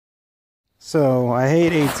So I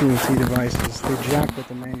hate AT&T devices. They jack with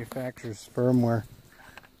the manufacturer's firmware.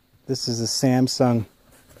 This is a Samsung,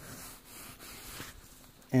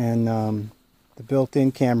 and the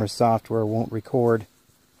built-in camera software won't record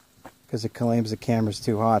because it claims the camera's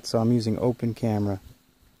too hot. So I'm using Open Camera.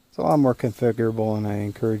 It's a lot more configurable, and I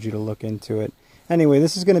encourage you to look into it. Anyway,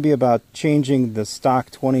 this is going to be about changing the stock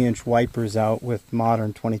 20-inch wipers out with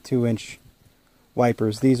modern 22-inch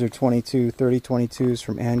wipers. These are 3022s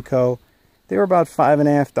from Anco. They were about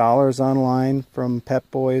 $5.50 online from Pep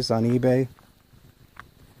Boys on eBay.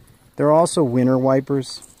 They're also winter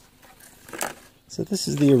wipers. So this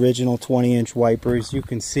is the original 20-inch wipers. You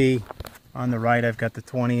can see on the right I've got the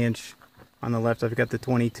 20-inch. On the left I've got the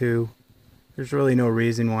 22. There's really no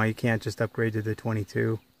reason why you can't just upgrade to the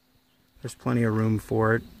 22. There's plenty of room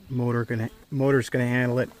for it. Motor's gonna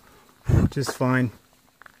handle it just fine.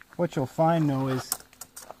 What you'll find though is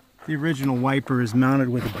the original wiper is mounted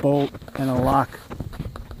with a bolt and a lock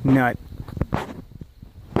nut.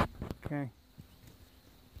 Okay.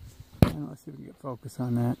 And let's see if we can get focus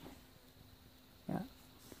on that. Yeah.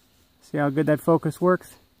 See how good that focus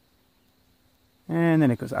works? And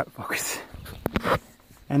then it goes out of focus.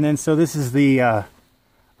 And then so this is the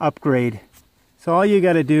upgrade. So all you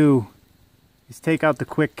got to do is take out the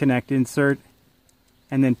quick connect insert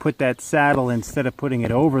and then put that saddle, instead of putting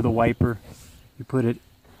it over the wiper, you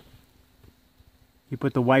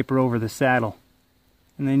put the wiper over the saddle,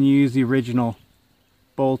 and then you use the original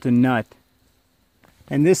bolt and nut.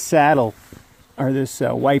 And this saddle, or this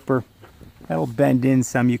wiper, that'll bend in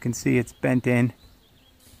some. You can see it's bent in.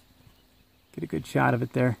 Get a good shot of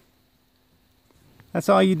it there. That's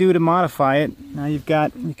all you do to modify it. Now you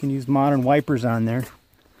can use modern wipers on there.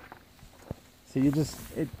 So you just,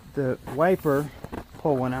 the wiper,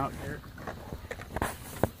 pull one out there.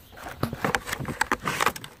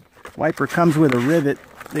 Wiper comes with a rivet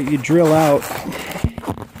that you drill out.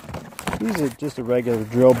 Use just a regular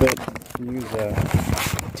drill bit. Use a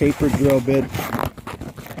tapered drill bit.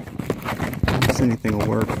 Just anything will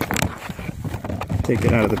work. Take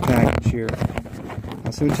it out of the package here.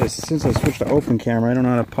 Now, since I switched to Open Camera, I don't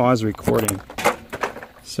know how to pause recording.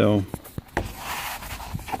 So,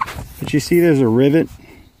 but you see there's a rivet.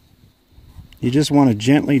 You just want to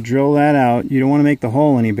gently drill that out. You don't want to make the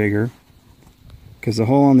hole any bigger, because the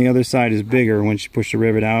hole on the other side is bigger once you push the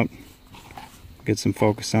rivet out. Get some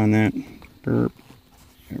focus on that. Burp.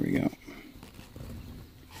 There we go.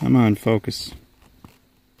 Come on, focus.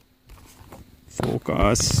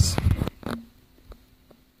 Focus.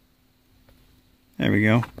 There we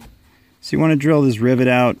go. So you want to drill this rivet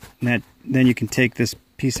out, and then you can take this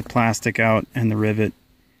piece of plastic out and the rivet,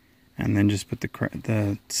 and then just put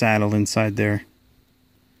the saddle inside there.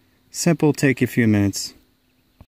 Simple, take you a few minutes.